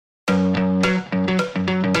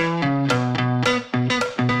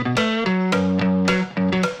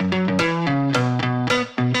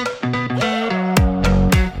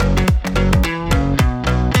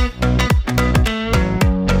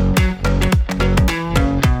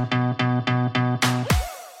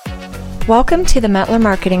Welcome to the Metler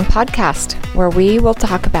Marketing Podcast, where we will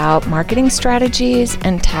talk about marketing strategies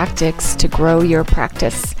and tactics to grow your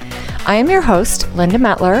practice. I am your host, Linda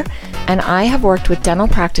Metler, and I have worked with dental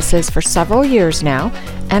practices for several years now,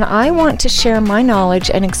 and I want to share my knowledge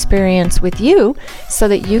and experience with you so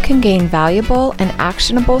that you can gain valuable and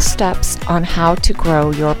actionable steps on how to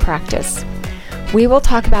grow your practice. We will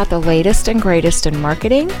talk about the latest and greatest in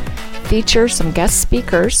marketing, feature some guest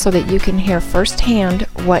speakers so that you can hear firsthand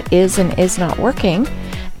what is and is not working,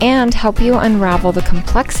 and help you unravel the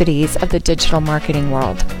complexities of the digital marketing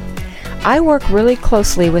world. I work really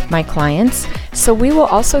closely with my clients, so we will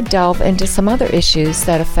also delve into some other issues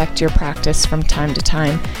that affect your practice from time to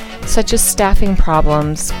time, such as staffing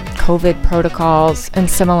problems, COVID protocols, and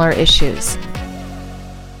similar issues.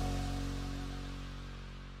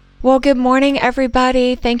 Well, good morning,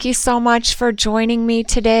 everybody. Thank you so much for joining me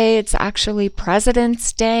today. It's actually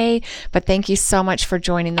President's Day, but thank you so much for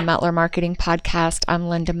joining the Metler Marketing Podcast. I'm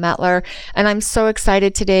Linda Metler, and I'm so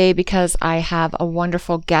excited today because I have a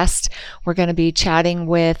wonderful guest. We're going to be chatting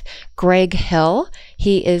with Greg Hill.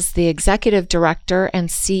 He is the Executive Director and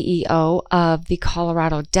CEO of the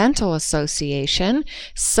Colorado Dental Association.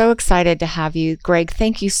 So excited to have you, Greg.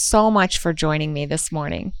 Thank you so much for joining me this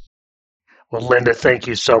morning. Well, Linda, thank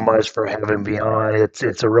you so much for having me on. It's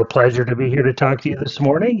a real pleasure to be here to talk to you this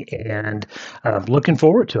morning, and I'm looking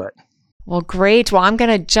forward to it. Well, great. Well, I'm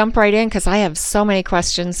going to jump right in because I have so many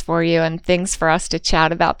questions for you and things for us to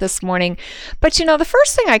chat about this morning. But, the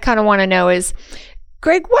first thing I kind of want to know is,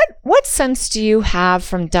 Greg, what sense do you have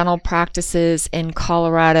from dental practices in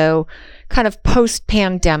Colorado kind of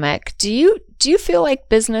post-pandemic? Do you feel like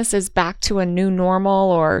business is back to a new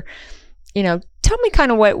normal, or, tell me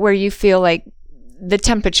kind of where you feel like the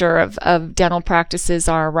temperature of dental practices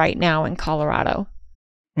are right now in Colorado?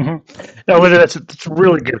 Mm-hmm. No, Linda, that's a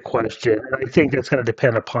really good question. And I think that's going to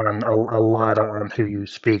depend upon a lot on who you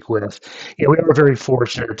speak with. We are very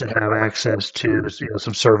fortunate to have access to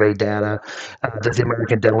some survey data that the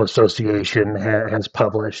American Dental Association has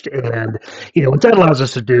published. And, what that allows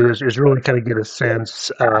us to do is really kind of get a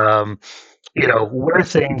sense where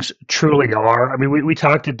things truly are. I mean, we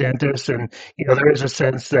talk to dentists, and there is a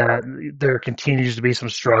sense that there continues to be some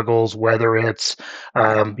struggles, whether it's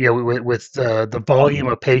with the volume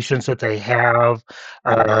of patients that they have,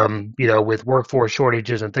 with workforce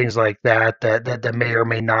shortages and things like that may or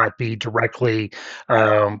may not be directly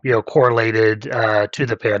correlated to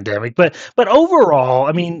the pandemic. But overall,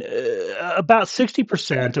 I mean, about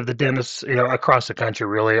 60% of the dentists across the country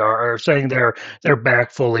really are saying they're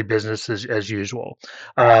back fully business as usual.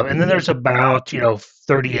 And then there's about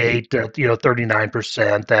 38 to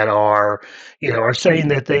 39% that are saying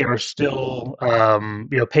that they are still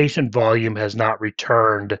patient volume has not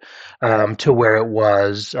returned to where it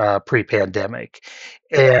was pre-pandemic.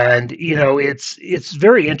 And it's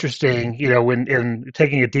very interesting when in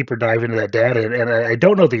taking a deeper dive into that data, and I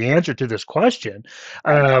don't know the answer to this question,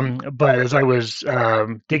 but as I was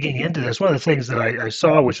digging into this, one of the things that I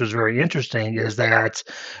saw, which was very interesting, is that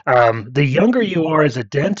the younger you are as a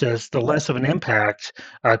dentist, the less of an impact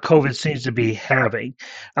COVID seems to be having.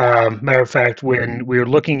 Matter of fact, when we were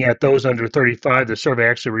looking at those under 35, the survey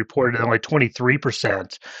actually reported that only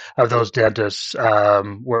 23% of those dentists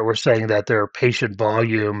were saying that their patient volume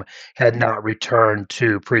had not returned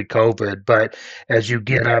to pre-COVID. But as you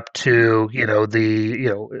get up to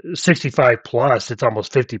the 65 plus, it's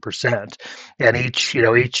almost 50%, and each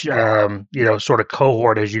sort of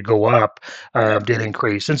cohort as you go up did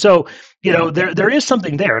increase. And so there is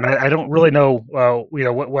something there, and I don't really know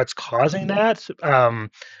what's causing that.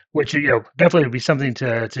 Which definitely would be something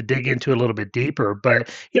to dig into a little bit deeper. But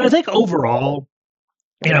I think overall,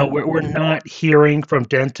 we're not hearing from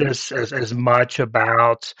dentists as much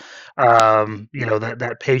about,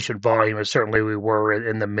 that patient volume as certainly we were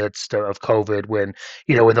in the midst of COVID when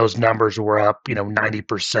those numbers were up,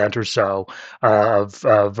 90% or so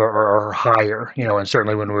or higher, and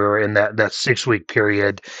certainly when we were in that 6-week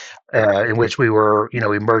period in which we were,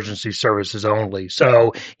 emergency services only.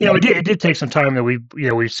 So, it did take some time that we've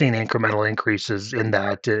seen incremental increases in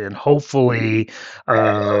that, and hopefully,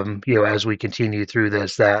 as we continue through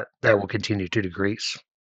this, that will continue to decrease.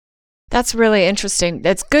 That's really interesting.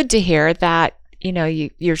 That's good to hear that,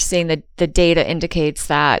 you're seeing the data indicates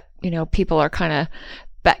that, people are kind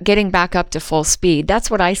of getting back up to full speed. That's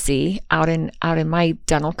what I see out in my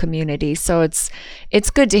dental community. So it's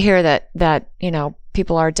good to hear that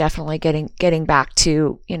people are definitely getting back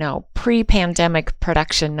to pre-pandemic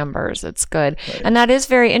production numbers. It's good. Right. And that is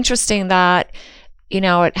very interesting that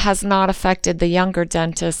it has not affected the younger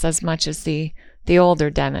dentists as much as the the older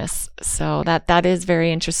dentists. So that is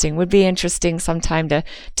very interesting. Would be interesting sometime to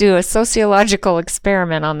do a sociological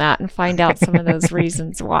experiment on that and find out some of those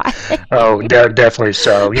reasons why. Oh, definitely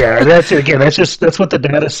so. Yeah, that's again. That's what the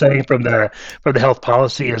data is saying from the Health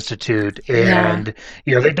Policy Institute, Yeah, and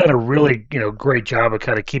they've done a really great job of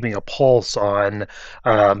kind of keeping a pulse on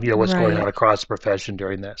what's going on right. across the profession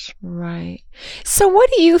during this. Right. So, what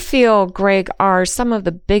do you feel, Greg, are some of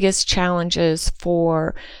the biggest challenges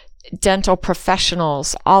for dental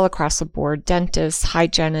professionals all across the board, dentists,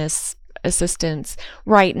 hygienists, assistants,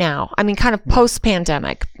 right now? I mean, kind of post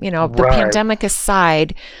pandemic, the Right. pandemic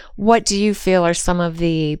aside, what do you feel are some of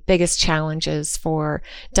the biggest challenges for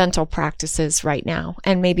dental practices right now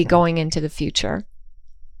and maybe going into the future?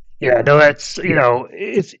 Yeah. No, that's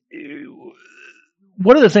it's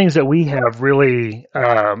one of the things that we have really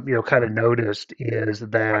kind of noticed is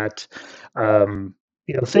that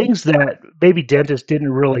things that maybe dentists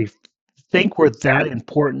didn't really think were that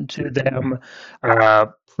important to them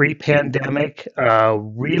pre-pandemic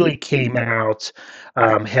really came out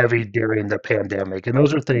heavy during the pandemic, and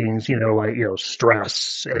those are things like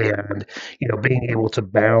stress and being able to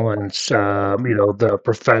balance the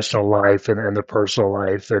professional life and the personal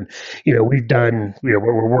life. And we've done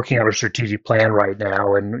we're working on a strategic plan right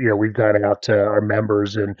now, and we've gone out to our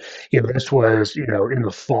members, and this was in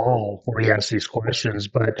the fall where we asked these questions.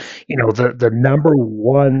 But the number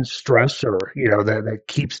one stressor, that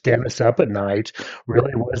keeps dentists up at night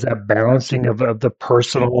really was that balancing of the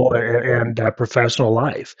personal and professional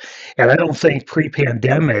life. And I don't think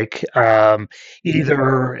pre-pandemic,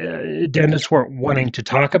 either dentists weren't wanting to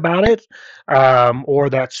talk about it, or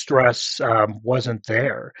that stress wasn't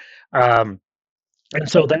there. Um, and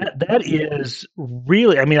so that is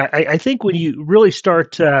really, I mean, I think when you really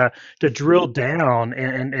start to drill down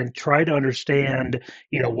and try to understand,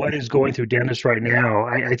 what is going through dentists right now,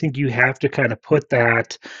 I think you have to kind of put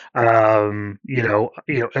that,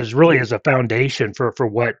 as really as a foundation for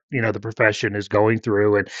what the profession is going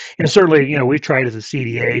through. And certainly, we've tried as a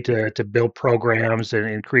CDA to build programs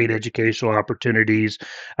and create educational opportunities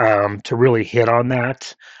to really hit on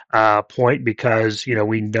that point, because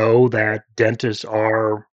we know that dentists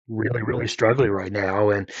are really really struggling right now.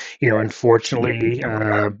 And unfortunately,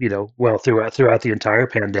 well, throughout the entire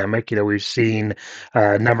pandemic, we've seen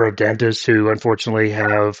a number of dentists who unfortunately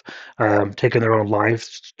have taken their own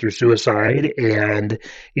lives through suicide. And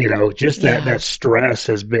just that Yeah, stress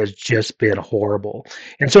has just been horrible.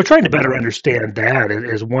 And so trying to better understand that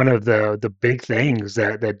is one of the big things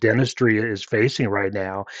that dentistry is facing right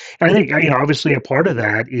now. And I think, obviously a part of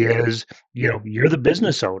that is, you're the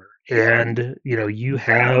business owner, and, you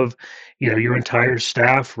have, your entire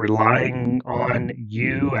staff relying on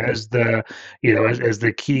you as as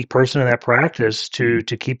the key person in that practice to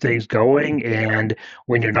keep things going. And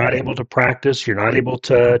when you're not able to practice, you're not able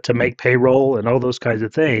to make payroll and all those kinds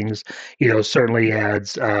of things, certainly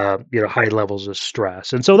adds, high levels of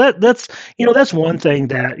stress. And so that's one thing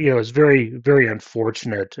that, is very, very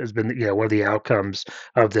unfortunate, has been, one of the outcomes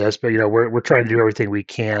of this. But we're trying to do everything we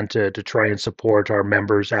can to try and support our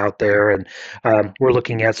members out there, and we're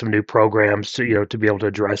looking at some new programs to be able to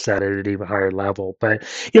address that at an even higher level. But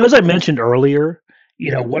as I mentioned earlier,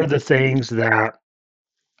 one of the things that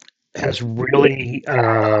has really,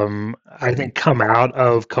 I think, come out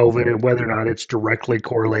of COVID, and whether or not it's directly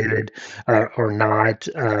correlated or not,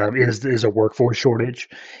 is a workforce shortage,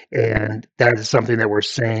 and that is something that we're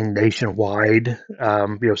seeing nationwide.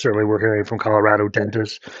 Certainly we're hearing from Colorado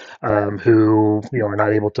dentists who are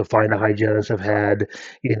not able to find a hygienist, have had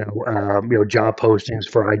job postings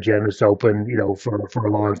for hygienists open for a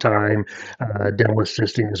long time, dental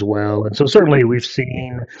assisting as well. And so certainly we've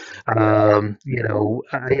seen, I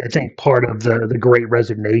think part of the Great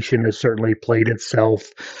Resignation has certainly played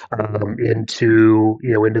itself into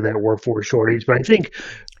that workforce shortage. But I think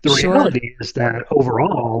the sure. reality is that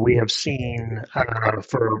overall we have seen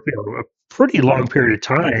for a pretty long period of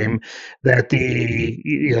time that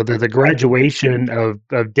the graduation of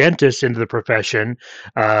dentists into the profession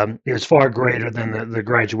is far greater than the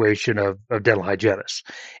graduation of dental hygienists.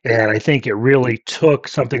 And I think it really took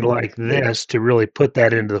something like this to really put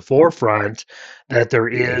that into the forefront, that there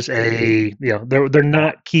is they're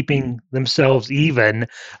not keeping themselves even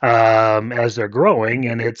as they're growing.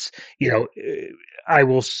 And it's, I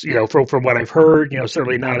will is, from what I've heard,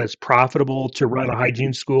 certainly not as profitable to run a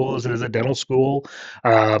hygiene school as it is a dental school.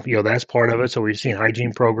 That's part of it. So we've seen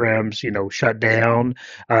hygiene programs, shut down.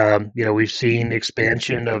 We've seen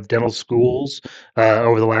expansion of dental schools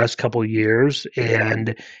over the last couple of years,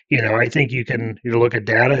 and I think you can look at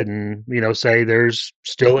data and say there's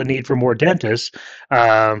still a need for more dentists,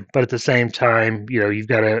 but at the same time,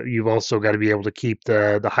 you've also got to be able to keep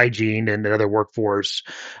the hygiene and the other workforce,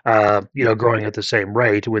 growing at the same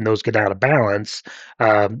rate. When those get out of balance,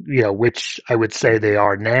 which I would say they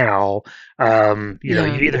are now, you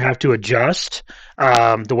Yeah. either have to adjust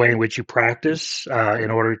the way in which you practice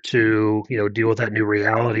in order to deal with that new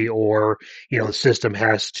reality, or the system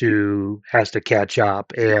has to catch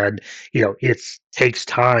up, and it takes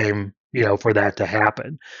time for that to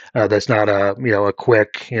happen. That's not a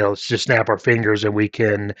quick let's just snap our fingers and we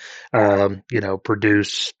can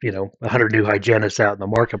produce 100 new hygienists out in the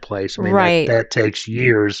marketplace. I mean, Right. that takes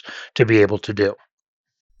years to be able to do.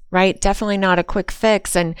 Right. Definitely not a quick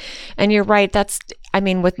fix. And you're right. I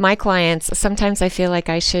mean, with my clients, sometimes I feel like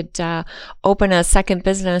I should open a second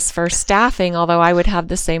business for staffing, although I would have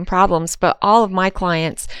the same problems. But all of my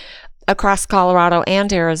clients across Colorado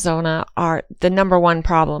and Arizona are the number one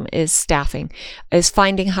problem is staffing, is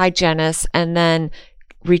finding hygienists and then,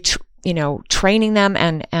 training them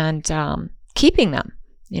and keeping them,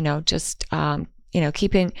 just,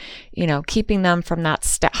 keeping them from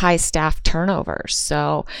that high staff turnover.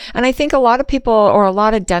 So, and I think a lot of people or a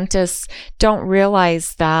lot of dentists don't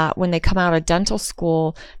realize that when they come out of dental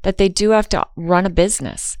school, that they do have to run a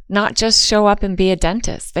business, not just show up and be a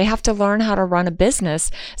dentist. They have to learn how to run a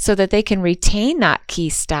business so that they can retain that key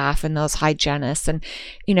staff and those hygienists and,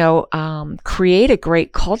 create a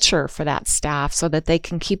great culture for that staff so that they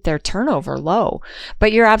can keep their turnover low.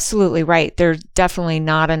 But you're absolutely right. There's definitely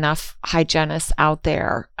not enough hygienists out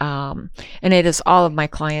there. And it is all of my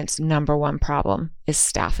clients' number one problem is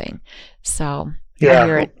staffing. So I Yeah.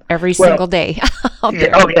 hear it every Well, single day out yeah,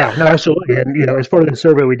 there. oh yeah, no, absolutely. And as part of the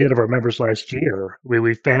survey we did of our members last year,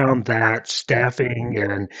 we found that staffing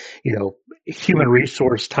and you know human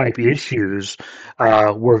resource type issues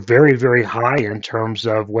were very, very high in terms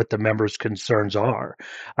of what the members' concerns are.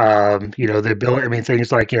 The ability, I mean,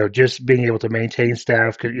 things like just being able to maintain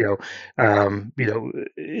staff, to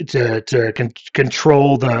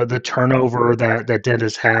control the turnover that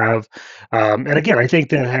dentists have. And again, I think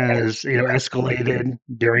that has escalated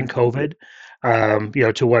during COVID.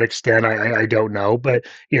 To what extent I don't know, but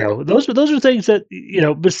those are things that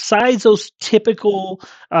besides those typical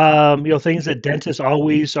things that dentists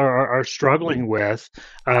always are struggling with,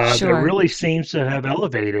 that Sure. really seems to have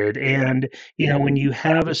elevated. And when you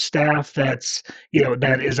have a staff that's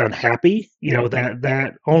that is unhappy,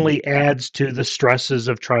 that only adds to the stresses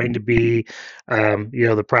of trying to be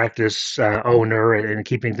the practice owner, and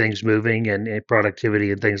keeping things moving, and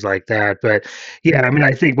productivity and things like that. But yeah, I mean,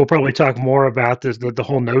 I think we'll probably talk more about this, the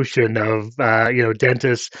whole notion of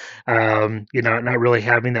dentists, not really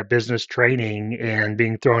having that business training and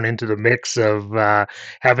being thrown into the mix of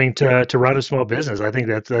having to run a small business. I think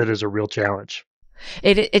that is a real challenge.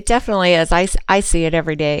 It definitely is. I see it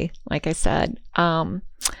every day, like I said.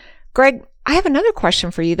 Greg, I have another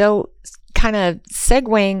question for you, though, kind of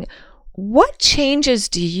segueing. What changes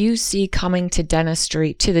do you see coming to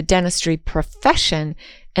the dentistry profession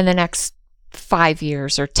in the next 5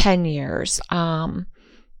 years or 10 years? And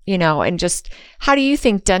just how do you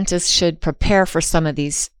think dentists should prepare for some of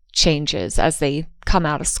these changes as they come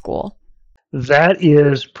out of school? That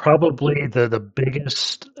is probably the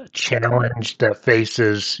biggest challenge that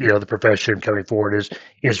faces the profession coming forward,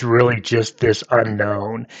 is really just this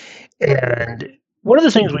unknown. And one of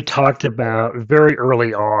the things we talked about very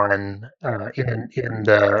early on in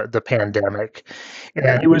the pandemic,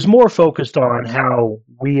 and it was more focused on how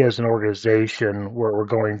we as an organization were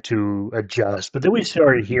going to adjust. But then we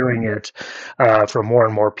started hearing it from more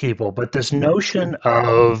and more people. But this notion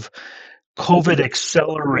of COVID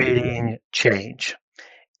accelerating change.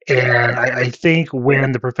 And I think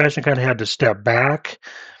when the profession kind of had to step back,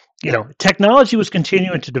 technology was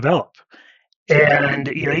continuing to develop. And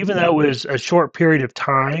even though it was a short period of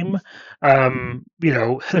time,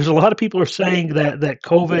 there's a lot of people are saying that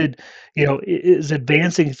COVID, is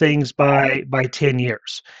advancing things by 10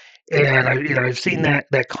 years. And I've seen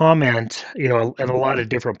that comment, in a lot of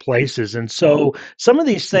different places. And so some of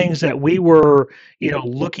these things that we were,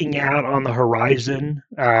 looking out on the horizon,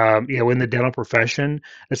 in the dental profession,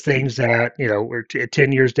 as things that were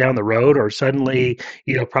 10 years down the road, or suddenly,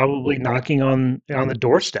 probably knocking on the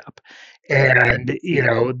doorstep. And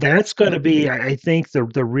that's going to be, I think, the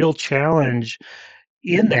real challenge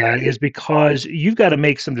in that is because you've got to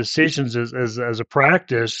make some decisions as a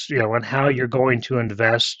practice, on how you're going to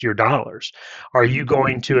invest your dollars. Are you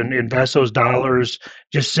going to invest those dollars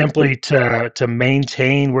just simply to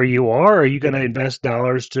maintain where you are? Or are you going to invest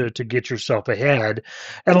dollars to get yourself ahead?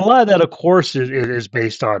 And a lot of that, of course, is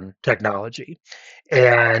based on technology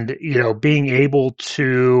and being able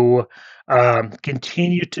to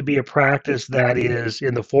continue to be a practice that is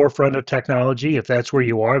in the forefront of technology. If that's where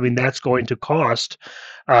you are, I mean, that's going to cost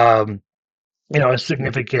um, a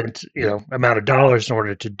significant amount of dollars in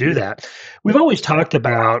order to do that. We've always talked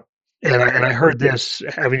about, and I heard this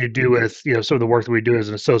having to do with some of the work that we do as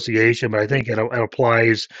an association, but I think it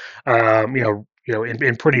applies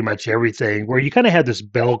in pretty much everything, where you kind of had this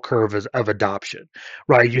bell curve of adoption,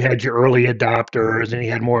 right? You had your early adopters, and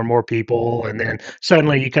you had more and more people, and then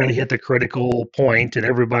suddenly you kind of hit the critical point, and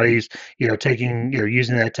everybody's taking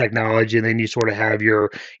using that technology, and then you sort of have your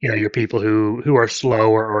people who are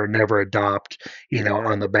slow or never adopt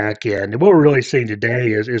on the back end. And what we're really seeing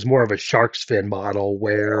today is more of a shark's fin model,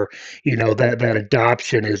 where that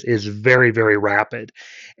adoption is very, very rapid,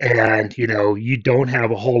 and you don't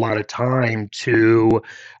have a whole lot of time to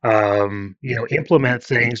implement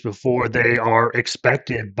things before they are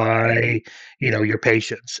expected by your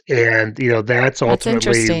patients. And that's That's ultimately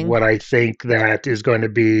interesting. what I think that is going to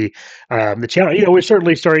be the challenge. We're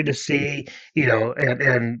certainly starting to see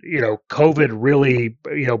and COVID really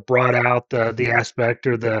brought out the aspect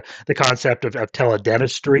or the concept of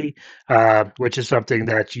teledentistry, which is something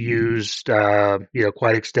that's used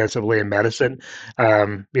quite extensively in medicine.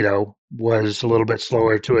 Was a little bit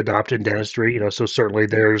slower to adopt in dentistry. So certainly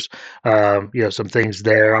there's some things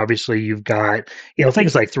there. Obviously, you've got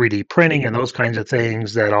things like 3D printing and those kinds of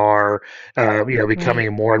things that are Right.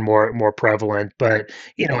 becoming more and more prevalent. But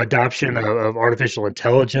adoption of artificial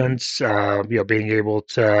intelligence, being able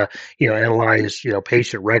to analyze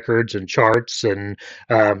patient records and charts, and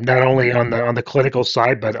not only on the clinical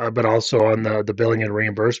side, but also on the billing and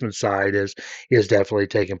reimbursement side is definitely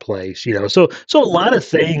taking place. So a lot of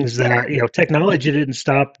things that technology didn't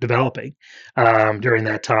stop developing during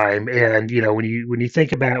that time. And when you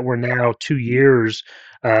think about, we're now 2 years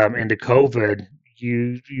into COVID,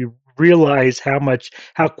 you realize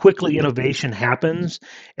how quickly innovation happens.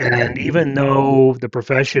 And even though the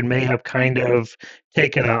profession may have kind of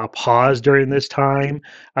taken a pause during this time,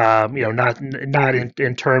 not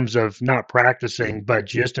in terms of not practicing, but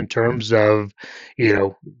just in terms of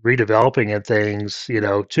redeveloping and things.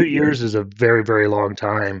 2 years is a very, very long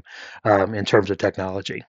time in terms of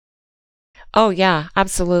technology. Oh yeah,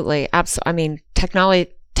 absolutely. I mean,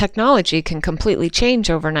 technology can completely change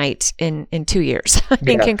overnight in 2 years. It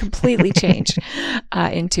Yeah. can completely change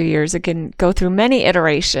in 2 years. It can go through many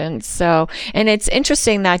iterations. So, and it's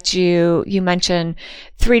interesting that you mentioned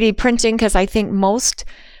 3D printing, because I think most,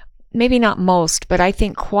 maybe not most, but I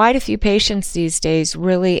think quite a few patients these days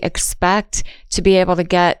really expect to be able to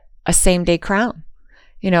get a same day crown.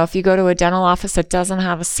 If you go to a dental office that doesn't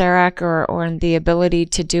have a CEREC, or the ability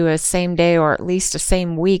to do a same day or at least a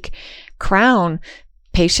same week crown,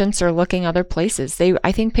 patients are looking other places.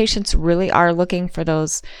 I think patients really are looking for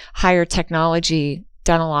those higher technology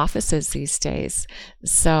dental offices these days.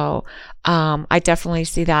 So I definitely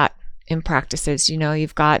see that in practices.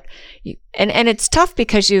 You've got, and it's tough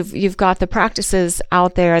because you've got the practices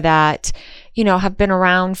out there that have been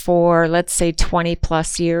around for, let's say, 20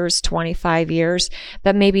 plus years, 25 years,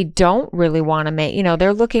 that maybe don't really want to make,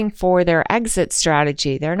 they're looking for their exit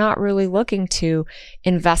strategy. They're not really looking to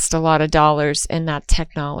invest a lot of dollars in that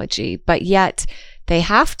technology, but yet they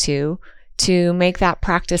have to make that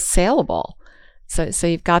practice saleable. So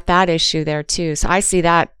you've got that issue there too. So I see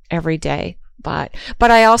that every day. But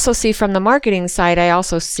I also see, from the marketing side, I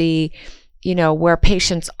also see, where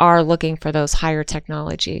patients are looking for those higher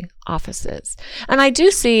technology offices. And I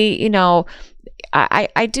do see,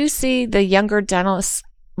 I do see the younger dentists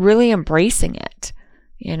really embracing it,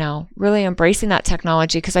 really embracing that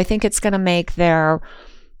technology, because I think it's going to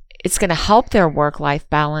help their work-life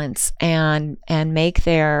balance and make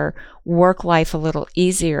their work life a little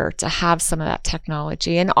easier to have some of that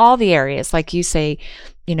technology in all the areas, like you say,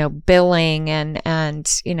 billing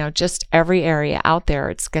and just every area out there.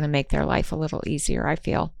 It's going to make their life a little easier, I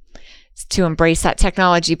feel. to embrace that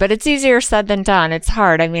technology, but it's easier said than done. It's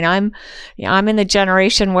hard. I mean, I'm in the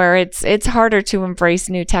generation where it's harder to embrace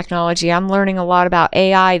new technology. I'm learning a lot about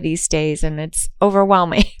AI these days, and it's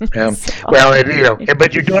overwhelming. So. Well,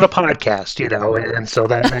 but you're doing a podcast, and so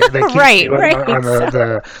that keeps Right, you right. on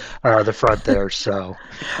So, the front there. So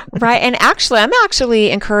right. And actually, I'm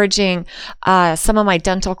actually encouraging some of my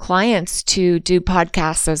dental clients to do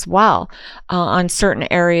podcasts as well on certain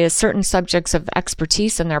areas, certain subjects of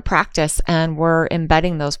expertise in their practice, and we're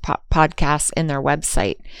embedding those podcasts in their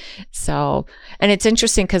website. So, and it's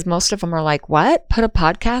interesting because most of them are like, "What? Put a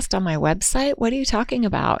podcast on my website? What are you talking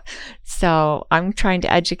about?" So I'm trying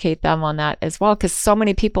to educate them on that as well, because so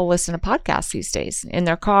many people listen to podcasts these days in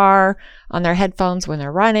their car, on their headphones when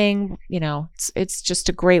they're running. It's just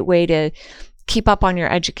a great way to keep up on your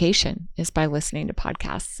education is by listening to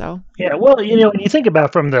podcasts. So yeah, well, when you think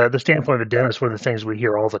about from the standpoint of a dentist, one of the things we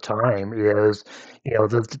hear all the time is,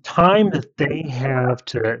 the time that they have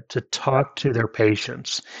to talk to their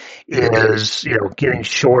patients is, getting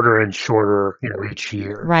shorter and shorter, each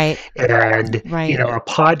year. right, And, right, a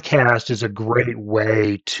podcast is a great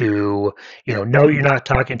way to, know you're not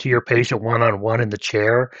talking to your patient one-on-one in the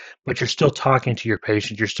chair, but you're still talking to your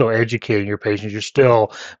patient. You're still educating your patient. You're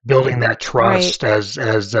still building that right, trust as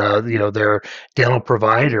their dental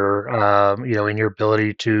provider, in your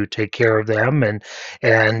ability to take care of them and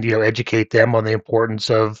educate them on the importance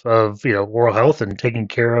of oral health and taking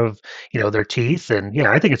care of their teeth. And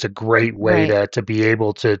yeah, I think it's a great way right, to be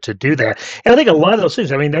able to do that. And I think a lot of those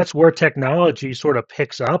things, I mean, that's where technology sort of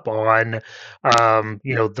picks up on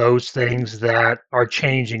those things that are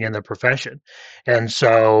changing in the profession. And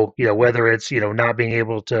so, whether it's not being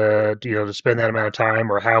able to spend that amount of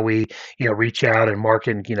time, or how we reach out and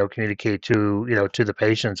market and communicate to the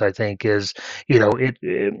patients, I think is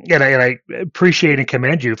and I appreciate and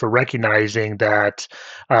commend you for recognizing that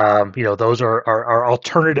those are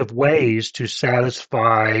alternative ways to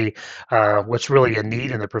satisfy what's really a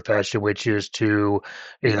need in the profession, which is to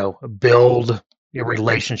build a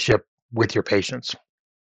relationship with your patients.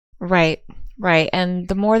 right, right. And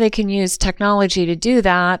the more they can use technology to do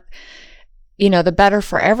that, the better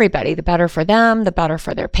for everybody, the better for them, the better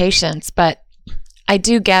for their patients. But I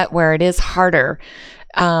do get where it is harder,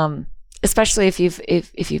 especially if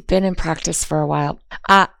you've been in practice for a while.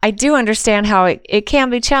 I do understand how it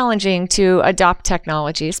can be challenging to adopt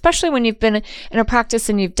technology, especially when you've been in a practice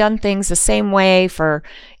and you've done things the same way for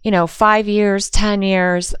 5 years, 10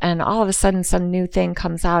 years, and all of a sudden some new thing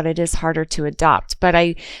comes out. It is harder to adopt. But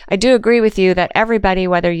I do agree with you that everybody,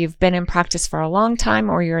 whether you've been in practice for a long time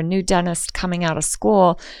or you're a new dentist coming out of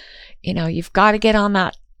school, you've got to get on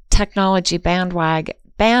that technology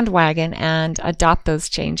bandwagon and adopt those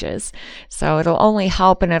changes. So it'll only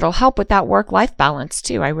help, and it'll help with that work-life balance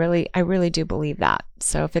too. I really do believe that.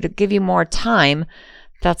 So if it'll give you more time,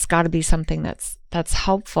 that's got to be something that's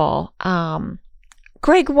helpful.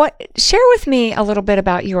 Greg, share with me a little bit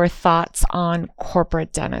about your thoughts on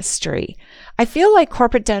corporate dentistry. I feel like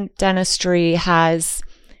corporate dentistry has,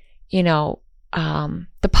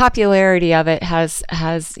 the popularity of it has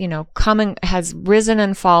risen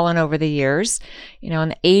and fallen over the years. In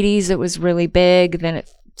the 80s, it was really big. Then it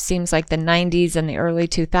seems like the 90s and the early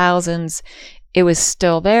 2000s, it was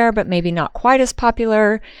still there, but maybe not quite as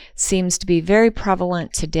popular. Seems to be very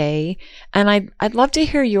prevalent today. And I'd love to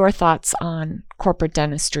hear your thoughts on corporate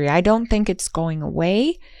dentistry. I don't think it's going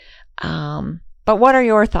away. But what are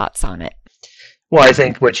your thoughts on it? Well, I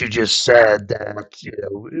think what you just said, that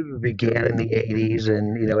it began in the '80s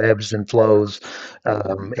and ebbs and flows,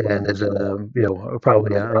 and is a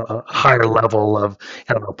probably a higher level of,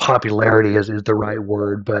 I don't know, popularity is the right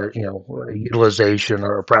word, but utilization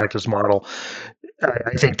or a practice model.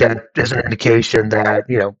 I think that is an indication that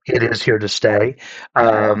it is here to stay.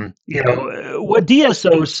 What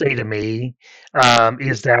DSOs say to me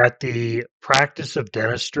is that the practice of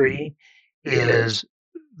dentistry is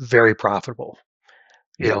very profitable.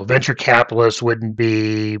 Venture capitalists wouldn't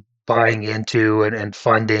be buying into and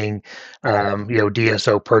funding,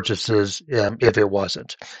 DSO purchases, if it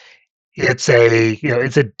wasn't. It's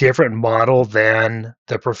a different model than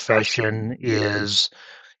the profession is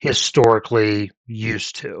historically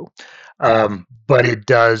used to. But it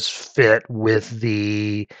does fit with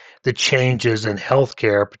the changes in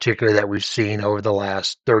healthcare, particularly that we've seen over the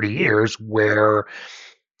last 30 years, where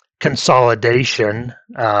consolidation,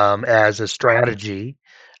 as a strategy,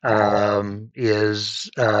 is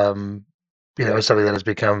something that has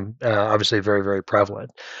become, obviously very, very prevalent.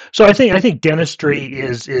 So I think dentistry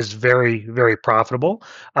is very, very profitable,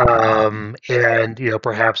 and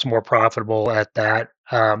perhaps more profitable at that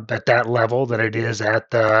at that level than it is at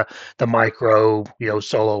the micro,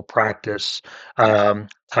 solo practice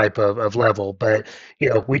type of level. But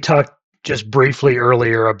we talked just briefly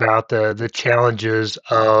earlier about the challenges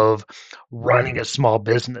of running a small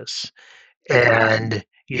business. And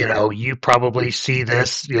you probably see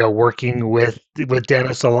this, working with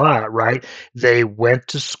dentists a lot, right? They went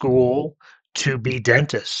to school to be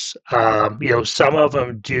dentists. Some of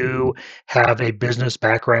them do have a business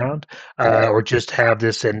background, or just have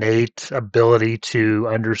this innate ability to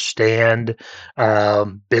understand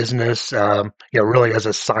business, really as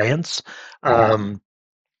a science. Um,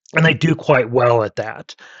 and they do quite well at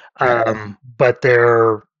that. But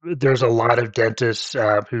there's a lot of dentists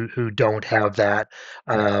who don't have that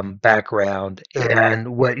background.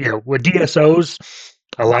 And what DSOs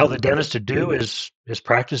allow the dentist to do is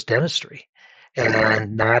practice dentistry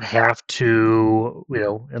and not have to,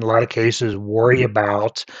 in a lot of cases, worry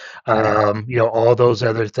about, all those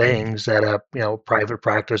other things that a, private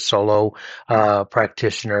practice solo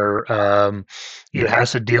practitioner,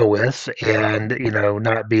 has to deal with, and,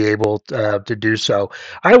 not be able to do so.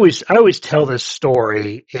 I always tell this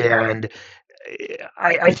story, and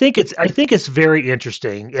I think it's very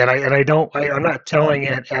interesting, and I'm not telling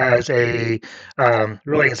it as a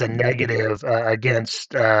really as a negative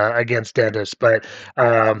against dentists, but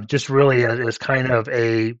just really as kind of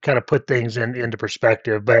put things into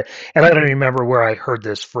perspective. And I don't remember where I heard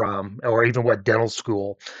this from, or even what dental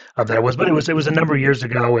school that it was, but it was a number of years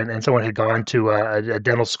ago, and someone had gone to a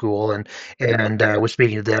dental school, and was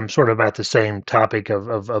speaking to them sort of about the same topic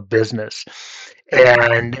of business,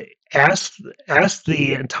 and asked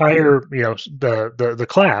the entire, the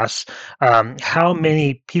class, how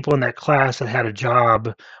many people in that class had a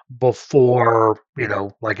job before,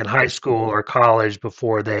 like in high school or college,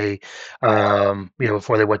 before they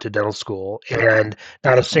went to dental school, and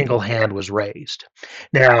not a single hand was raised.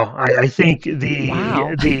 Now, I think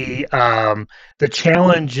Wow. the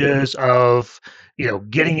challenges of,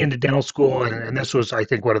 getting into dental school, and this was, I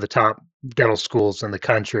think, one of the top dental schools in the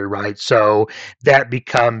country, right? So that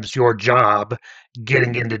becomes your job,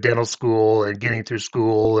 getting into dental school and getting through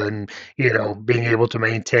school, and being able to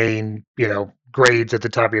maintain, grades at the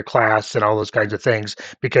top of your class and all those kinds of things,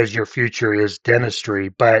 because your future is dentistry.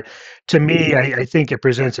 But to me, I think it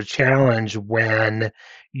presents a challenge when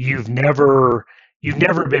you've never you've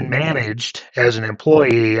never been managed as an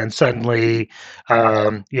employee, and suddenly,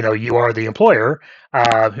 you are the employer,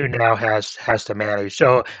 who now has to manage.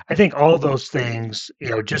 So I think all those things,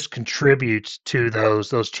 just contributes to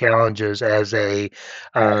those challenges as a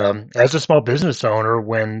small business owner,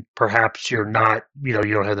 when perhaps you're not, you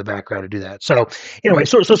don't have the background to do that. So anyway,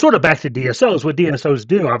 so sort of back to DSOs. What DSOs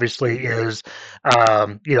do, obviously, is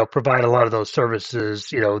provide a lot of those services,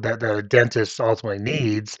 that the dentist ultimately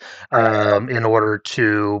needs, in order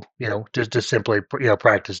to, just simply,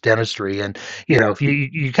 practice dentistry. And if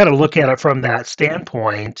you kind of look at it from that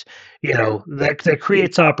standpoint, that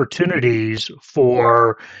creates opportunities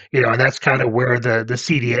for, and that's kind of where the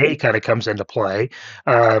CDA kind of comes into play,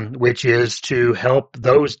 which is to help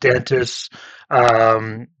those dentists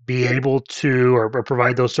be able to, or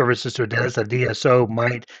provide those services to a dentist that DSO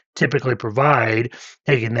might typically provide,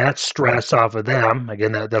 taking that stress off of them.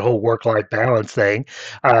 Again, that whole work-life balance thing.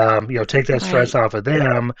 Take that stress Right. off of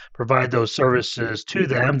them, provide those services to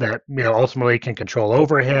them that, ultimately can control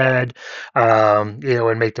overhead,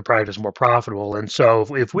 and make the practice more profitable. And so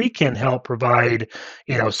if we can help provide,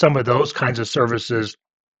 some of those kinds of services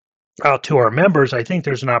out to our members, I think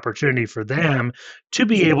there's an opportunity for them to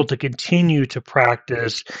be able to continue to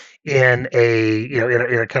practice in a,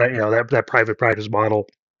 in a kind of, that private practice model,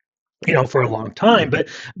 for a long time.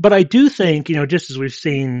 But I do think, just as we've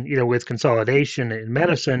seen, with consolidation in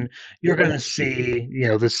medicine, you're going to see,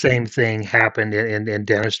 the same thing happen in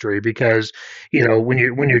dentistry, because, when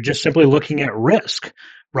you're just simply looking at risk,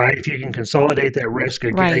 right? If you can consolidate that risk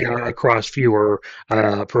Right. across fewer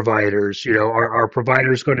providers, are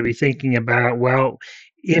providers going to be thinking about, well,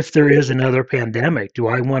 if there is another pandemic, do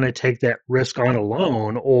I want to take that risk on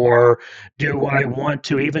alone, or do I want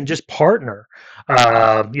to even just partner,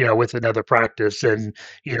 with another practice? And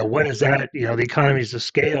what is that? The economies of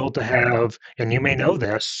scale to have, and you may know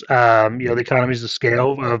this, the economies of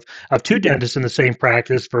scale of two dentists in the same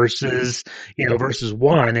practice versus, versus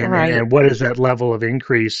one, and Right. and what is that level of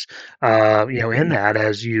increase, in that,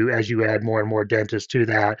 as you add more and more dentists to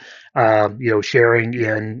that, sharing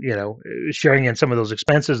in some of those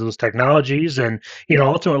expenses of those technologies. And,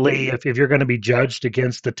 ultimately, if you're going to be judged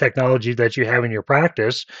against the technology that you have in your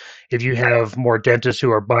practice, if you have more dentists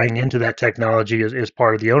who are buying into that technology as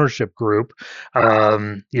part of the ownership group,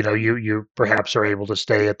 you perhaps are able to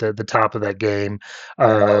stay at the top of that game,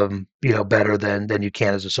 better than you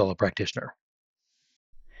can as a solo practitioner.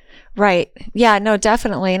 Right. Yeah, no,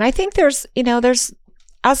 definitely. And I think there's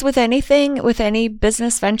as with anything, with any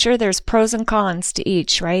business venture, there's pros and cons to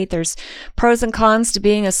each, right? There's pros and cons to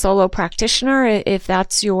being a solo practitioner if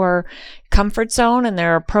that's your comfort zone, and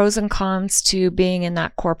there are pros and cons to being in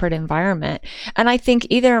that corporate environment. And I think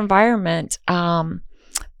either environment,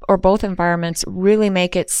 or both environments, really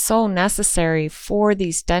make it so necessary for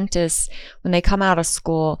these dentists when they come out of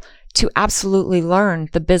school to absolutely learn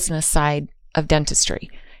the business side of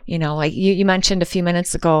dentistry. Like you mentioned a few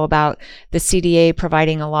minutes ago about the CDA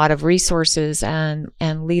providing a lot of resources and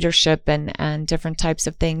leadership and different types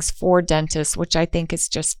of things for dentists, which I think is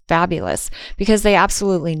just fabulous because they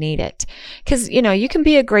absolutely need it. Because, you can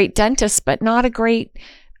be a great dentist, but not a great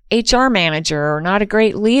HR manager or not a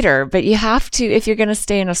great leader, but you have to, if you're going to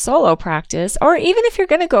stay in a solo practice, or even if you're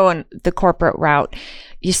going to go in the corporate route,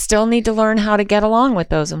 you still need to learn how to get along with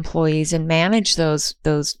those employees and manage those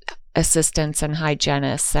assistants and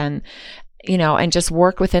hygienists and just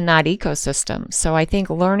work within that ecosystem. So I think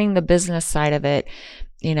learning the business side of it,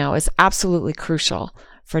 is absolutely crucial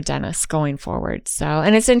for dentists going forward. So,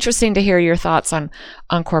 and it's interesting to hear your thoughts on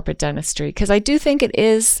corporate dentistry, because I do think it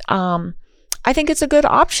is, I think it's a good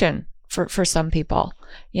option for some people.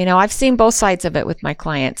 I've seen both sides of it with my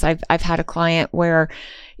clients. I've had a client where,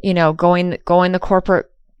 going the corporate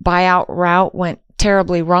buyout route went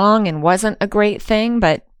terribly wrong and wasn't a great thing,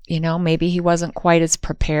 but maybe he wasn't quite as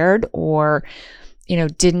prepared or,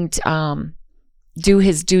 didn't do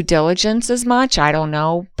his due diligence as much. I don't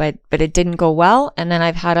know, but it didn't go well. And then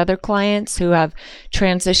I've had other clients who have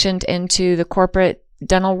transitioned into the corporate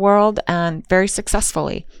dental world and very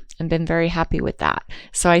successfully and been very happy with that.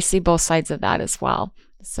 So I see both sides of that as well.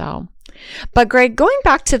 So, but Greg, going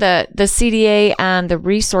back to the CDA and the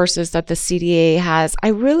resources that the CDA has, I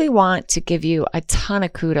really want to give you a ton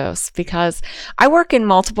of kudos because I work in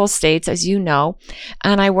multiple states, as you know,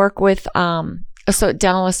 and I work with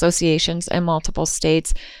dental associations in multiple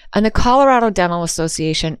states, and the Colorado Dental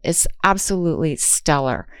Association is absolutely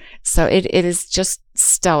stellar. So it is just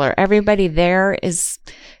stellar. Everybody there is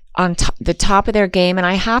on the top of their game. And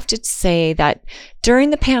I have to say that during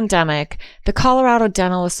the pandemic, the Colorado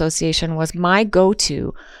Dental Association was my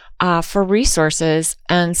go-to for resources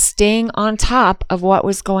and staying on top of what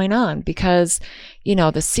was going on because, the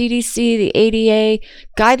CDC, the ADA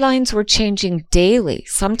guidelines were changing daily,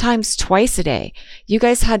 sometimes twice a day. You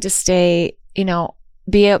guys had to stay,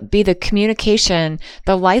 be the communication,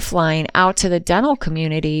 the lifeline out to the dental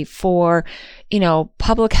community for,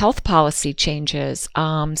 public health policy changes,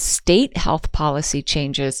 state health policy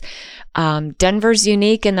changes. Denver's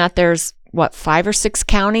unique in that there's 5 or 6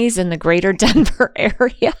 counties in the greater Denver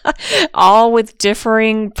area, all with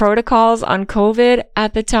differing protocols on COVID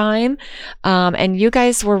at the time. And you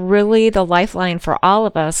guys were really the lifeline for all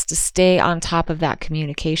of us to stay on top of that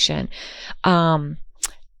communication. And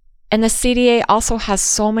the CDA also has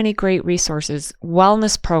so many great resources,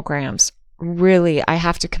 wellness programs. Really, I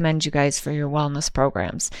have to commend you guys for your wellness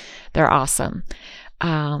programs. They're awesome.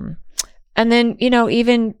 And then,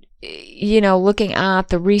 even, looking at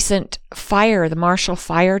the recent fire, the Marshall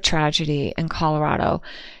Fire tragedy in Colorado.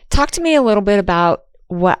 Talk to me a little bit about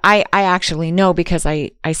what I actually know because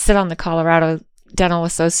I sit on the Colorado Dental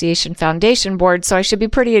Association Foundation Board, so I should be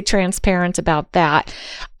pretty transparent about that.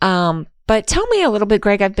 But tell me a little bit,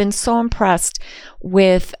 Greg. I've been so impressed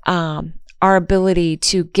with our ability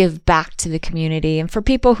to give back to the community. And for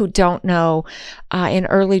people who don't know, in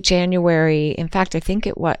early January, in fact, I think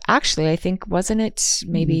wasn't it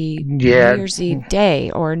maybe New Year's Eve day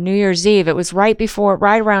or New Year's Eve? It was right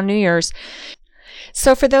around New Year's.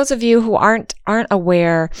 So for those of you who aren't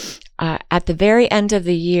aware, at the very end of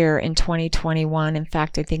the year in 2021, in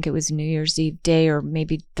fact, I think it was New Year's Eve day or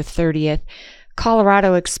maybe the 30th,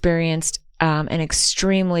 Colorado experienced an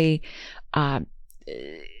extremely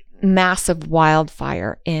massive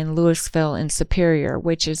wildfire in Louisville and Superior,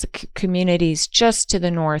 which is communities just to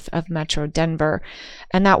the north of Metro Denver.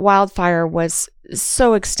 And that wildfire was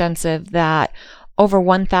so extensive that over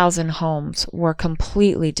 1,000 homes were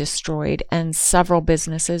completely destroyed and several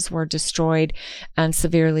businesses were destroyed and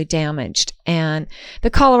severely damaged. And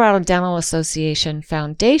the Colorado Dental Association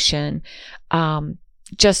Foundation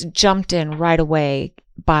just jumped in right away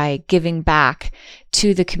by giving back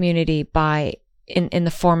to the community by in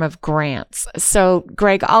the form of grants. So,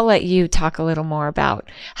 Greg, I'll let you talk a little more about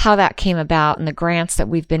how that came about and the grants that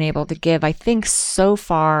we've been able to give. I think so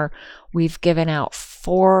far we've given out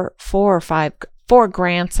four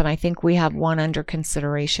grants, and I think we have one under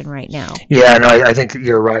consideration right now. Yeah, no, I think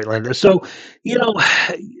you're right, Linda. So,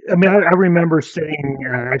 I mean, I remember sitting,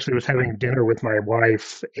 actually was having dinner with my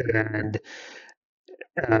wife and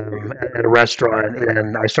at a restaurant,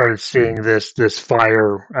 and I started seeing this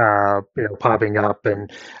fire, popping up,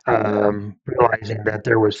 and realizing that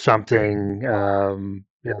there was something.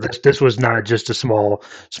 This was not just a small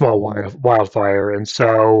wildfire, and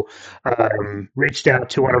so reached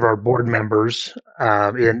out to one of our board members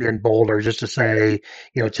in Boulder just to say,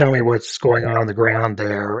 tell me what's going on the ground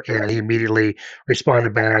there, and he immediately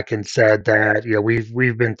responded back and said that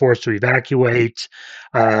we've been forced to evacuate.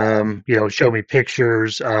 Show me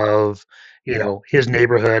pictures of, his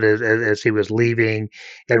neighborhood as he was leaving,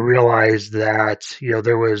 and realized that,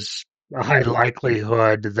 there was a high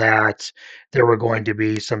likelihood that there were going to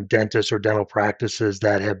be some dentists or dental practices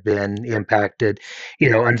that have been impacted.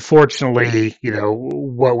 Unfortunately,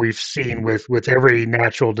 what we've seen with every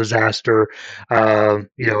natural disaster,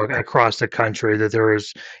 across the country, that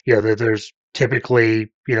there's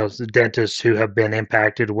typically, the dentists who have been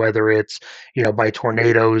impacted, whether it's, by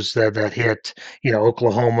tornadoes that hit,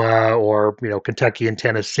 Oklahoma or, Kentucky and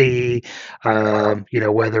Tennessee,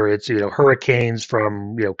 whether it's, hurricanes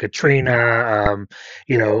from, Katrina,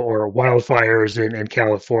 or wildfires in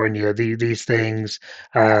California. These things,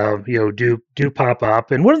 do pop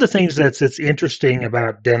up. And one of the things that's interesting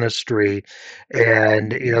about dentistry,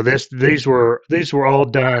 and, these were all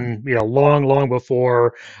done, long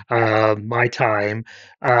before my time.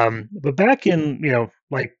 But back in,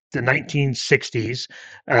 like the 1960s,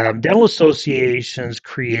 dental associations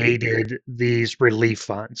created these relief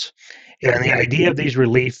funds. And the idea of these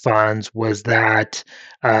relief funds was that,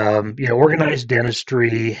 organized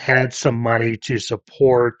dentistry had some money to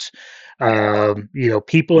support,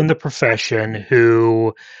 people in the profession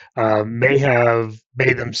who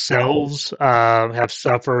may themselves have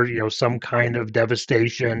suffered, some kind of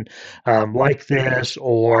devastation like this,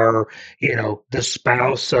 or, the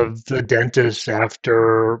spouse of the dentist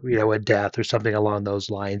after, a death or something along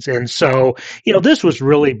those lines. And so, this was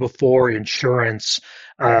really before insurance,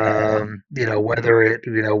 whether it,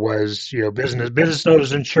 was, business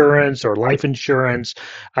notice insurance or life insurance,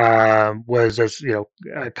 was as,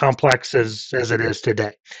 complex as it is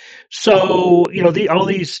today. So, all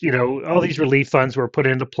these relief funds were put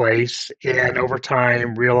into place, and over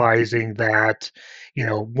time, realizing that,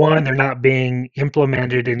 one, they're not being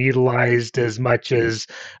implemented and utilized as much as,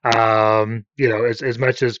 as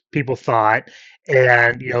much as people thought.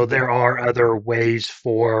 And, there are other ways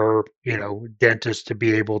for, dentists to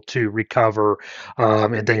be able to recover,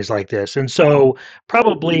 and things like this. And so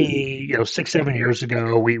probably, 6, 7 years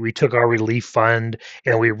ago, we took our relief fund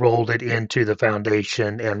and we rolled it into the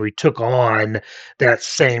foundation, and we took on that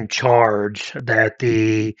same charge that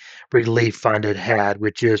the relief fund had,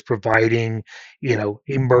 which is providing,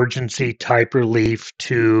 emergency type relief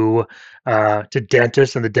to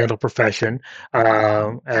dentists and the dental profession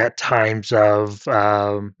at times of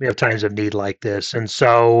need like this. And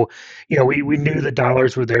so, we knew the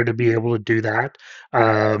dollars were there to be able to do that.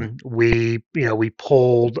 We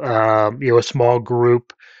pulled, a small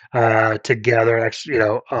group together, actually,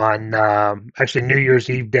 on actually New Year's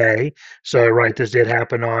Eve day. So, right, this did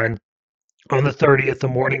happen on the 30th, the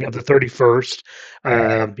morning of the 31st.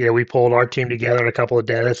 We pulled our team together and a couple of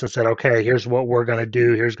dentists and said, okay, here's what we're going to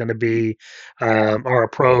do. Here's going to be our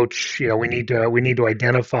approach. We need to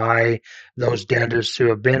identify those dentists who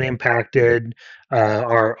have been impacted.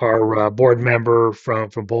 Our board member from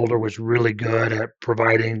Boulder was really good at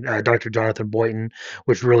providing, Dr. Jonathan Boynton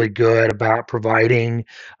was really good about providing,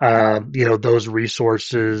 those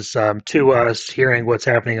resources to us, hearing what's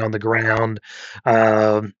happening on the ground.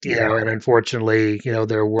 And unfortunately,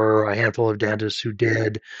 there were a handful of dentists who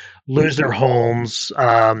did lose their homes.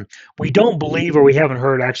 We don't believe, or we haven't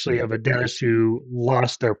heard actually, of a dentist who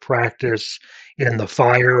lost their practice in the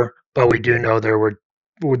fire, but we do know there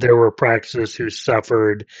were practices who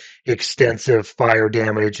suffered extensive fire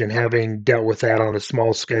damage, and having dealt with that on a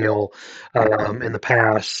small scale in the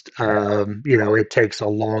past, it takes a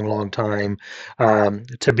long time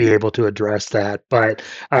to be able to address that. But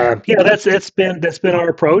that's been our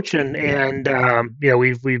approach, and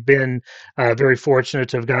we've been very fortunate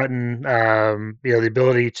to have gotten the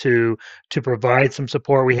ability to provide some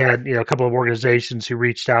support. We had a couple of organizations who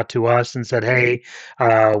reached out to us and said, hey,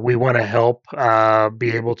 we want to help be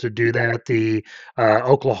be able to do that. The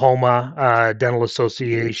Oklahoma Dental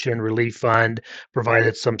Association Relief Fund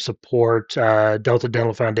provided some support. Delta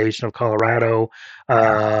Dental Foundation of Colorado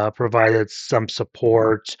provided some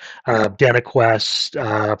support.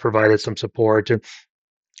 DentaQuest provided some support. And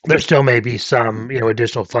there still may be some,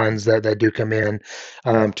 additional funds that do come in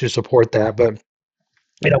to support that. But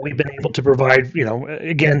we've been able to provide,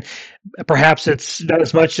 again, perhaps it's not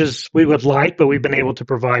as much as we would like, but we've been able to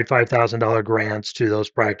provide $5,000 grants to those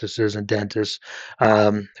practices and dentists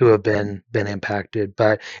who have been impacted.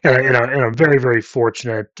 But and I'm very, very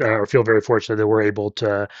fortunate, or feel very fortunate that we're able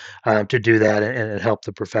to do that and help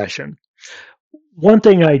the profession. One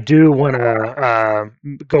thing I do want to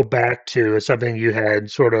go back to is something you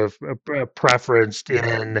had sort of preferenced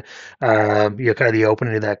in kind of the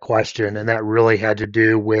opening of that question, and that really had to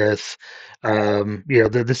do with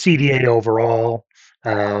the CDA overall,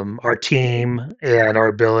 our team, and our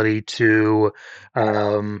ability to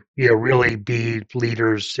really be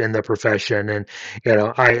leaders in the profession. And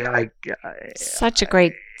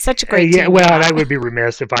such a great yeah, team. well, and I would be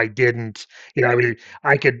remiss if I didn't. I mean,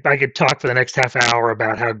 I could talk for the next half hour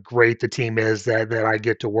about how great the team is that I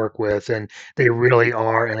get to work with, and they really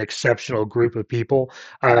are an exceptional group of people.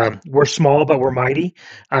 We're small, but we're mighty,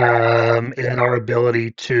 in our ability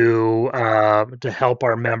to help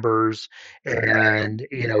our members and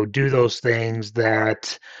do those things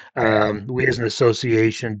that we as an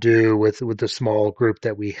association do with the small group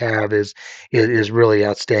that we have is really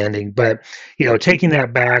outstanding. But taking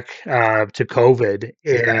that back to COVID,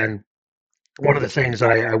 and one of the things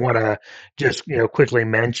I want to just quickly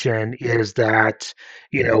mention is that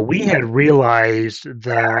we had realized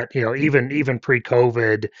that even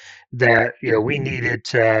pre-COVID that we needed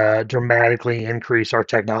to dramatically increase our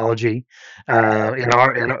technology in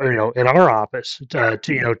our office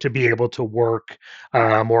to be able to work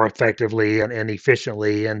more effectively and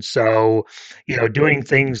efficiently. And so doing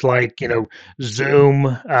things like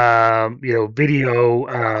Zoom,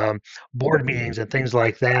 video board meetings and things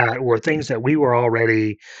like that were things that we were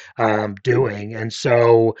already doing. And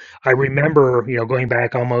so I remember, going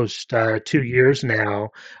back almost 2 years now,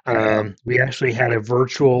 we actually had a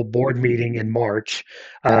virtual board meeting in March,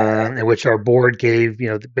 in which our board gave,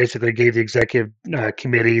 basically gave the executive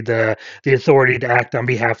committee the authority to act on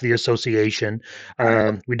behalf of the association.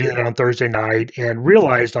 We did it on Thursday night and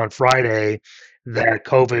realized on Friday that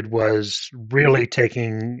COVID was really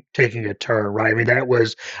taking a turn, right? I mean,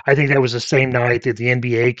 I think that was the same night that the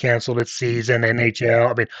NBA canceled its season, NHL.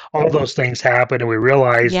 I mean, all those things happened, and we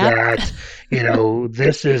realized Yep. that,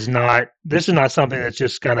 this is not something that's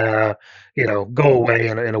just gonna, go away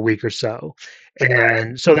in a week or so.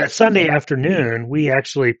 And so that Sunday afternoon, we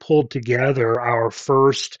actually pulled together our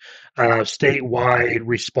first statewide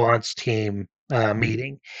response team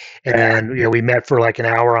meeting. And we met for like an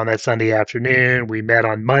hour on that Sunday afternoon. We met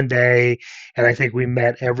on Monday, and I think we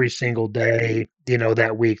met every single day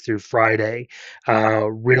that week through Friday,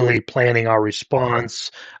 really planning our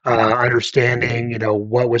response, understanding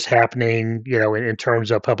what was happening in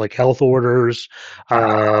terms of public health orders,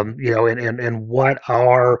 and what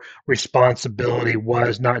our responsibility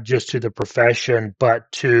was, not just to the profession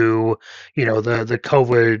but to the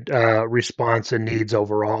COVID response and needs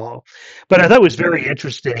overall. But I thought it was very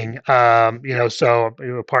interesting. So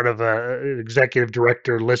part of an executive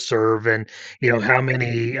director listserv, and how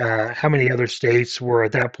many other states were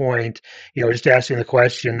at that point, just asking the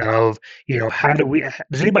question of, how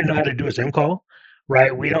does anybody know how to do a Zoom call?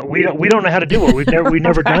 Right, we don't know how to do it. We've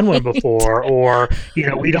never done one Right. before, or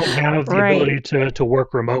we don't have the Right. ability to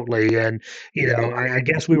work remotely. And I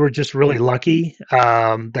guess we were just really lucky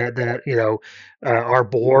that our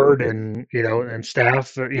board and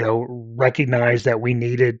staff recognized that we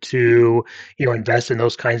needed to invest in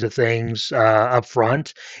those kinds of things up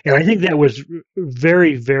front. And I think that was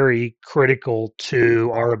very, very critical to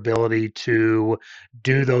our ability to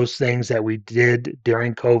do those things that we did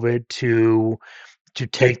during COVID, to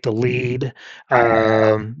take the lead,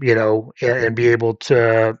 and be able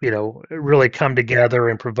to, really come together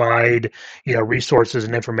and provide, resources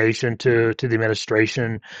and information to the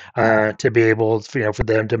administration, to be able, for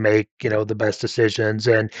them to make, the best decisions.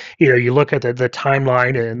 And, you look at the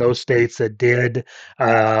timeline in those states that did,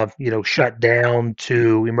 shut down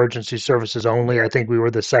to emergency services only. I think we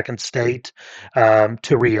were the second state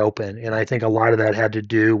to reopen. And I think a lot of that had to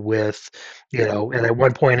do with, and at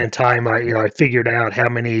one point in time, I figured out how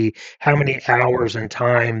many hours and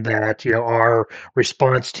time that our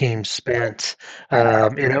response team spent,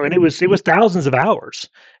 and it was thousands of hours,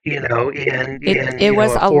 It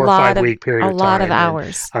was a 4 or 5 week period a of lot of time. And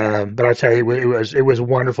hours. but I'll tell you, it was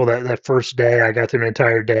wonderful that first day. I got through an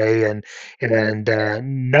entire day, and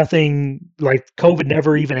nothing like COVID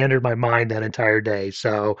never even entered my mind that entire day.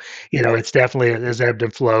 So it's definitely has ebbed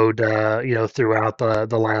and flowed, throughout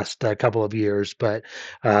the last couple of years. But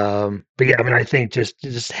yeah, I mean, I think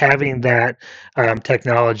just having that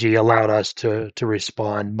technology allowed us to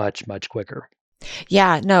respond much quicker.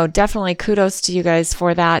 Yeah, no, definitely kudos to you guys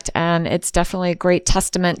for that. And it's definitely a great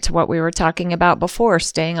testament to what we were talking about before,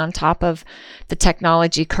 staying on top of the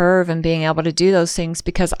technology curve and being able to do those things.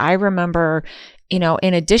 Because I remember,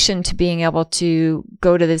 in addition to being able to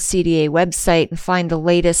go to the CDA website and find the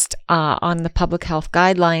latest on the public health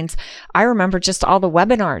guidelines, I remember just all the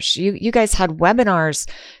webinars. You guys had webinars.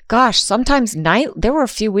 Gosh, sometimes there were a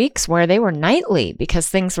few weeks where they were nightly because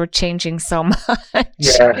things were changing so much.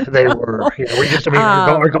 Yeah, they were. We just, I mean,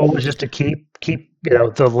 our Um, goal was just to keep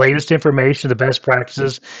the latest information, the best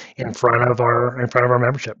practices in front of our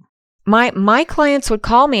membership. my clients would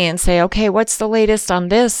call me and say, okay, what's the latest on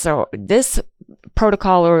this or this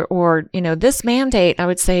protocol or this mandate? I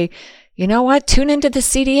would say, you know what, tune into the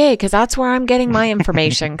CDA because that's where I'm getting my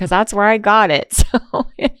information because that's where I got it. So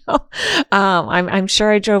I'm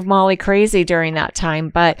sure I drove Molly crazy during that time,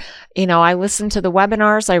 but I listened to the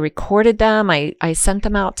webinars, I recorded them, I sent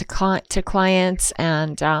them out to clients,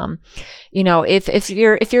 and if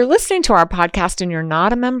you're listening to our podcast and you're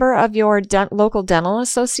not a member of your local dental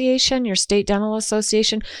association, your state dental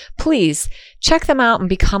association, please check them out and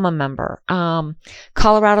become a member.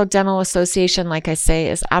 Colorado Dental Association, like I say,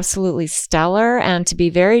 is absolutely stellar. And to be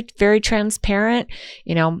very, very transparent,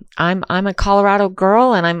 I'm a Colorado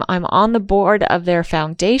girl and I'm on the board of their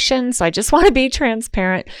foundation. So I just want to be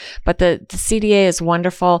transparent. But the CDA is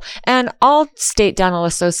wonderful. And all state dental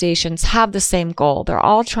associations have the same goal. They're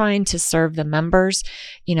all trying to serve the members.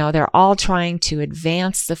 They're all trying to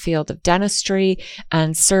advance the field of dentistry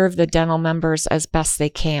and serve the dental members as best they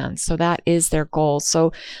can. So that is their goal.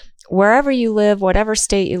 So wherever you live, whatever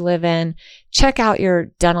state you live in, check out your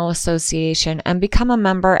dental association and become a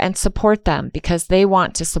member and support them because they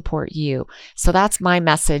want to support you. So that's my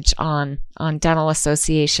message on dental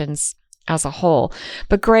associations as a whole.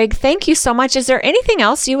 But Greg, thank you so much. Is there anything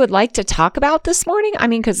else you would like to talk about this morning? I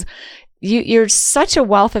mean, because you're such a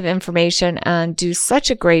wealth of information and do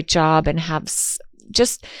such a great job and have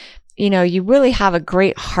just you really have a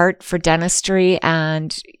great heart for dentistry.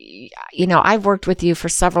 And, I've worked with you for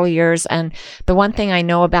several years. And the one thing I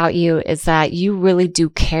know about you is that you really do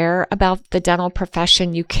care about the dental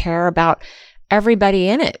profession. You care about everybody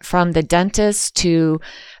in it, from the dentist to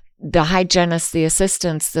the hygienists, the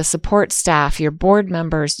assistants, the support staff, your board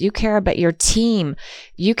members. You care about your team.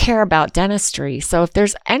 You care about dentistry. So if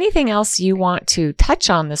there's anything else you want to touch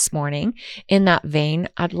on this morning in that vein,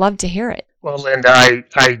 I'd love to hear it. Well, Linda,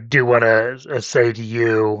 I do want to say to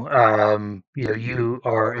you, you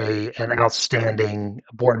are an outstanding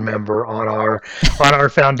board member on our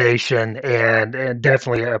foundation, and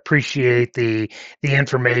definitely appreciate the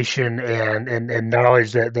information and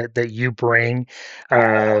knowledge that you bring.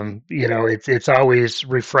 It's always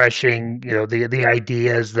refreshing, the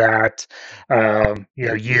ideas that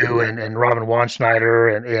you and Robin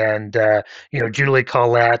Wanschneider and Julie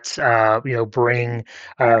Collette bring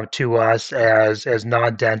to us as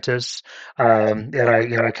non-dentists. And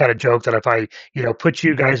I kind of joke that if I put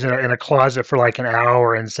you guys in a closet for like an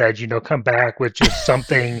hour and said come back with just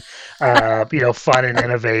something fun and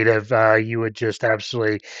innovative, you would just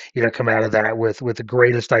absolutely come out of that with the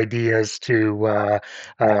greatest ideas to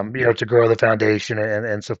grow the foundation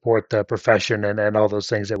and support the profession and all those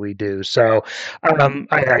things that we do. So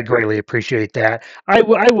I greatly appreciate that. I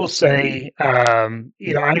will say,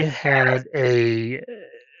 I had a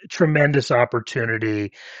tremendous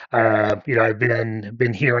opportunity. I've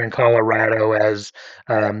been here in Colorado as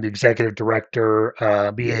the executive director,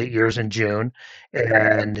 be 8 years in June,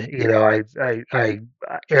 and I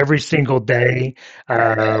every single day,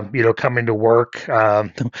 coming to work,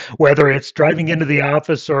 whether it's driving into the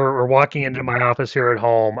office or walking into my office here at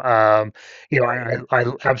home, I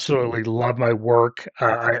absolutely love my work.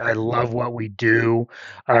 I love what we do.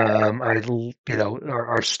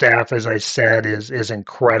 Our staff, as I said, is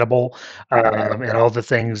incredible, and all the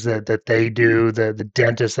things that they do. The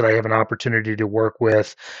dentists that I have an opportunity to work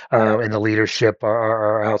with, and the leadership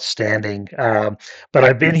are outstanding. But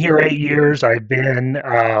I've been here 8 years. I've been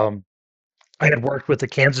I had worked with the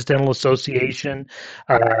Kansas Dental Association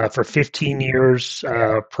for 15 years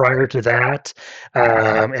prior to that,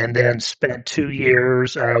 and then spent 2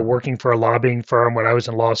 years working for a lobbying firm when I was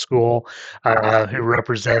in law school, who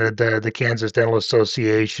represented the Kansas Dental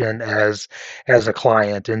Association as a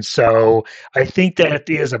client. And so I think that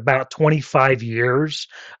is about 25 years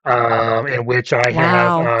in which I have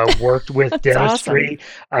Wow. worked with That's awesome. dentistry.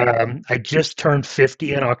 I just turned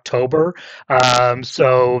 50 in October,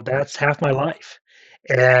 so that's half my life.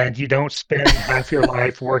 And you don't spend half your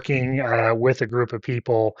life working with a group of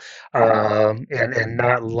people and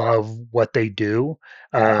not love what they do,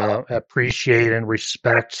 appreciate and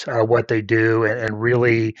respect what they do, and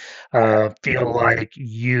really feel like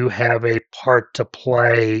you have a part to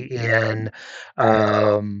play in,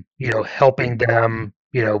 helping them,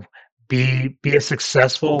 be as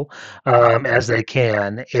successful as they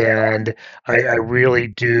can. And I really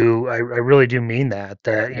do. I really do mean that.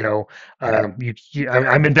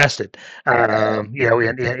 I'm invested.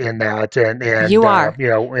 In that, You are.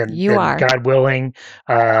 You and are. God willing,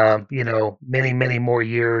 many more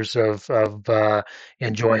years of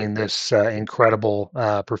enjoying this incredible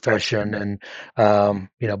profession, and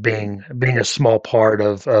being a small part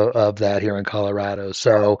of that here in Colorado.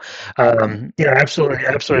 So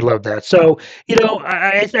absolutely love that. So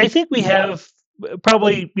I think we have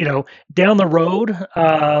probably down the road,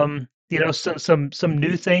 some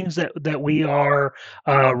new things that we are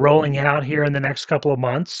rolling out here in the next couple of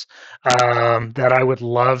months, that I would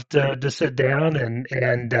love to sit down and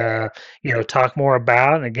talk more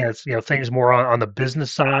about. And again, it's things more on the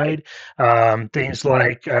business side, things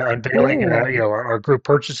like unveiling Ooh. our group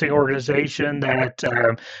purchasing organization that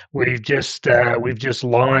we've just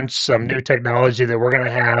launched some new technology that we're going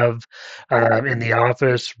to have in the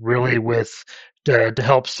office, really to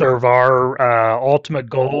help serve our ultimate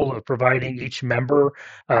goal of providing each member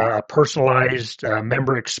a personalized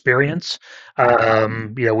member experience,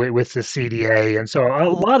 with the CDA. And so a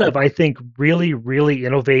lot of, I think, really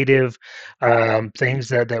innovative things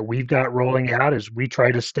that we've got rolling out as we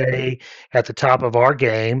try to stay at the top of our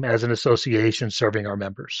game as an association serving our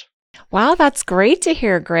members. Wow, that's great to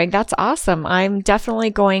hear, Greg. That's awesome. I'm definitely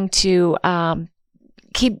going to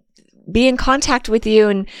be in contact with you,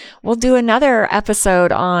 and we'll do another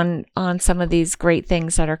episode on some of these great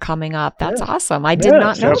things that are coming up. That's awesome. I did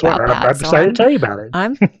not know about that. I'm excited to tell you about it.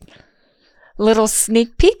 I'm little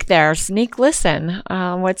sneak peek there, sneak listen,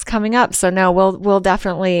 what's coming up. So no, we'll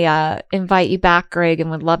definitely invite you back, Greg, and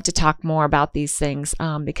would love to talk more about these things,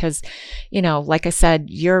 because like I said,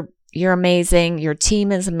 you're amazing. Your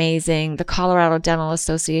team is amazing. The Colorado Dental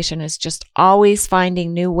Association is just always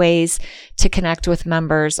finding new ways to connect with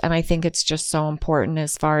members. And I think it's just so important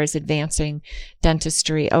as far as advancing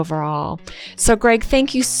dentistry overall. So Greg,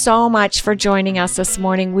 thank you so much for joining us this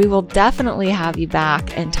morning. We will definitely have you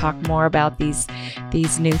back and talk more about these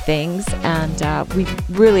new things. And we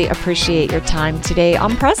really appreciate your time today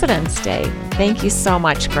on President's Day. Thank you so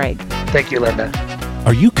much, Greg. Thank you, Linda.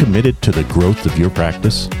 Are you committed to the growth of your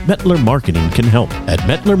practice? Mettler Marketing can help. At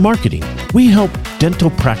Mettler Marketing, we help dental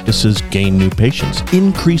practices gain new patients,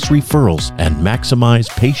 increase referrals, and maximize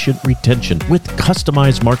patient retention with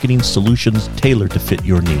customized marketing solutions tailored to fit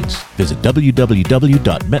your needs. Visit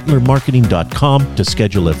www.mettlermarketing.com to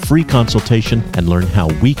schedule a free consultation and learn how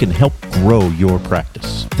we can help grow your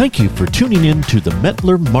practice. Thank you for tuning in to the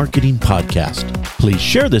Mettler Marketing Podcast. Please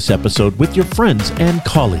share this episode with your friends and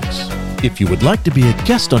colleagues. If you would like to be a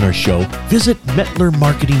guest on our show, visit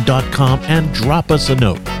mettlermarketing.com and drop us a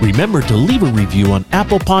note. Remember to leave a review on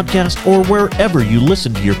Apple Podcasts or wherever you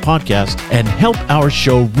listen to your podcast and help our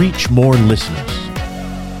show reach more listeners.